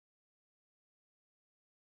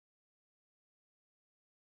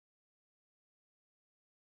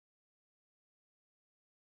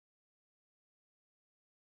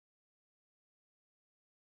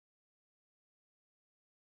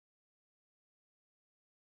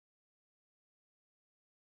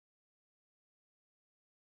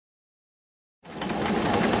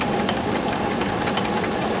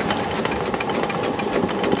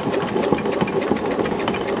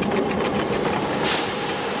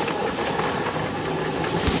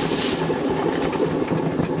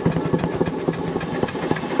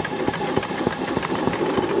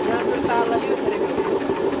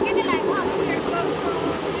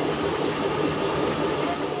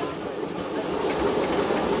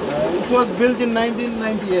was built in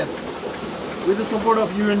 1998 with the support of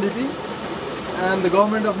UNDP and the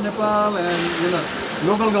government of Nepal and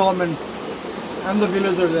local government and the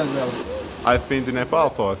villagers as well. I've been to Nepal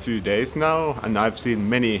for a few days now and I've seen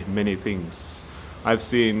many things. I've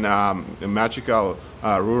seen a magical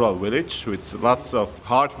rural village with lots of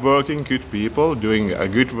hard-working, good people doing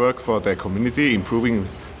good work for their community, improving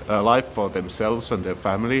life for themselves and their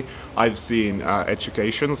family. I've seen an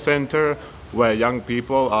education center where young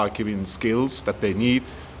people are given skills that they need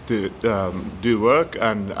to do work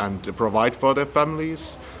and to provide for their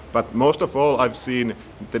families. But most of all, I've seen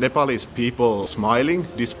the Nepalese people smiling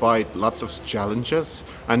despite lots of challenges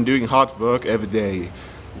and doing hard work every day.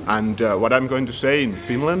 And what I'm going to say in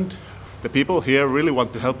Finland, the people here really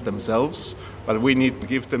want to help themselves, but we need to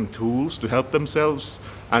give them tools to help themselves,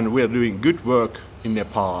 and we're doing good work in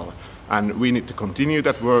Nepal, and we need to continue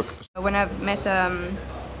that work. When I've met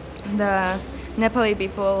the Nepali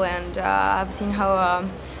people and I've seen how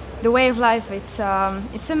the way of life,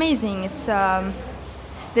 it's amazing.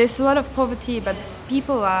 There's a lot of poverty, but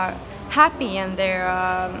people are happy and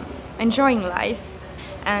they're enjoying life.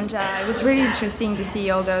 And it was really interesting to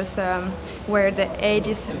see all those where the aid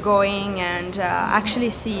is going and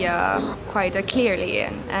actually see quite clearly.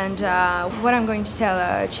 And what I'm going to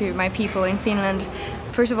tell to my people in Finland,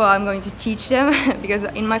 first of all, I'm going to teach them because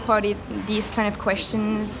in my party these kind of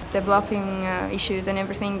questions, developing issues and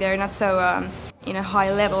everything, they're not so in a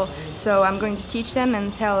high level. So I'm going to teach them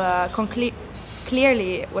and tell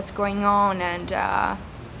clearly what's going on and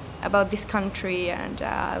about this country, and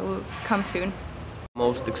will come soon.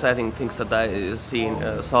 Most exciting things that I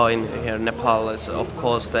saw in here in Nepal is, of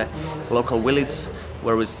course, the local village,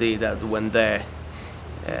 where we see that when the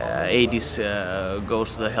aid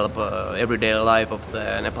goes to the help everyday life of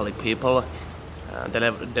the Nepali people, the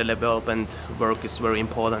development work is very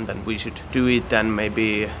important, and we should do it, and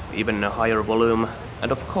maybe even a higher volume.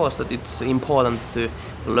 And of course, that it's important to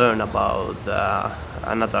learn about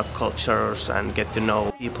another cultures and get to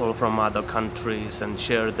know people from other countries and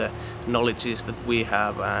share the knowledges that we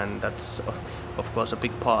have, and that's of course a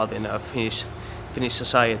big part in a Finnish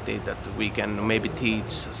society, that we can maybe teach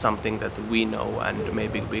something that we know, and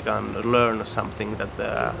maybe we can learn something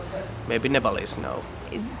that maybe Nepalese know.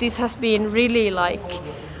 This has been really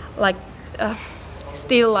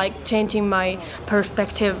still changing my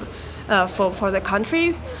perspective for the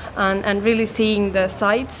country, and really seeing the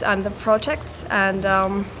sites and the projects, and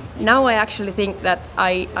now I actually think that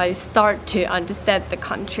I start to understand the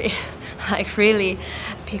country. Really,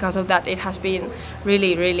 because of that, it has been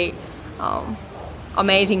really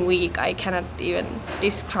amazing week. I cannot even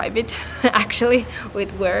describe it actually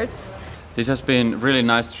with words. This has been a really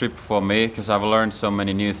nice trip for me because I've learned so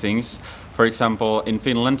many new things. For example, in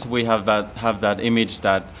Finland we have that image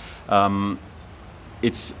that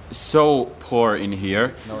it's so poor in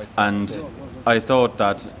here, and I thought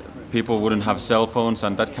that people wouldn't have cell phones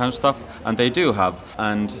and that kind of stuff, and they do have.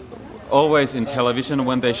 And always in television,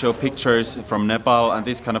 when they show pictures from Nepal and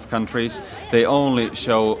these kind of countries, they only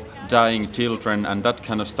show dying children and that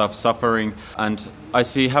kind of stuff, suffering, and I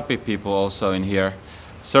see happy people also in here.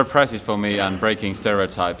 Surprises for me and breaking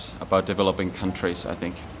stereotypes about developing countries, I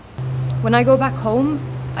think. When I go back home,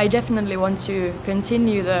 I definitely want to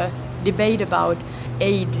continue the debate about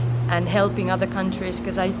aid and helping other countries,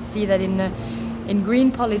 because I see that in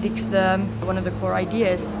green politics one of the core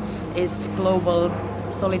ideas is global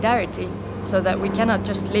solidarity, so that we cannot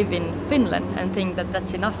just live in Finland and think that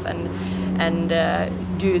that's enough and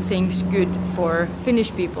do things good for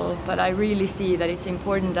Finnish people, but I really see that it's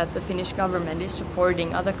important that the Finnish government is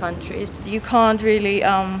supporting other countries. You can't really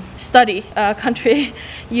study a country,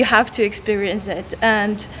 you have to experience it,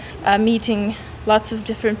 and meeting lots of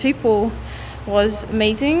different people was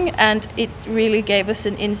amazing, and it really gave us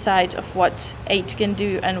an insight of what aid can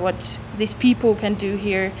do and what these people can do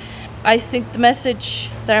here. I think the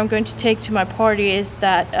message that I'm going to take to my party is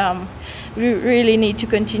that we really need to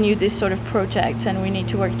continue this sort of project, and we need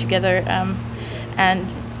to work together, and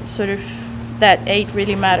sort of that aid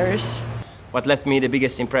really matters. What left me the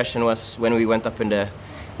biggest impression was when we went up in the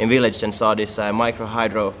village and saw this micro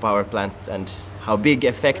hydro power plant, and how big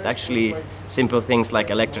effect actually simple things like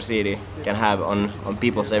electricity can have on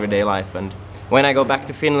people's everyday life. And when I go back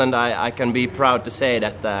to Finland, I can be proud to say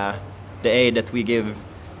that the aid that we give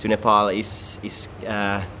to Nepal it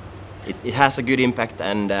has a good impact,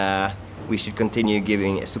 and we should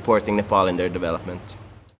continue supporting Nepal in their development.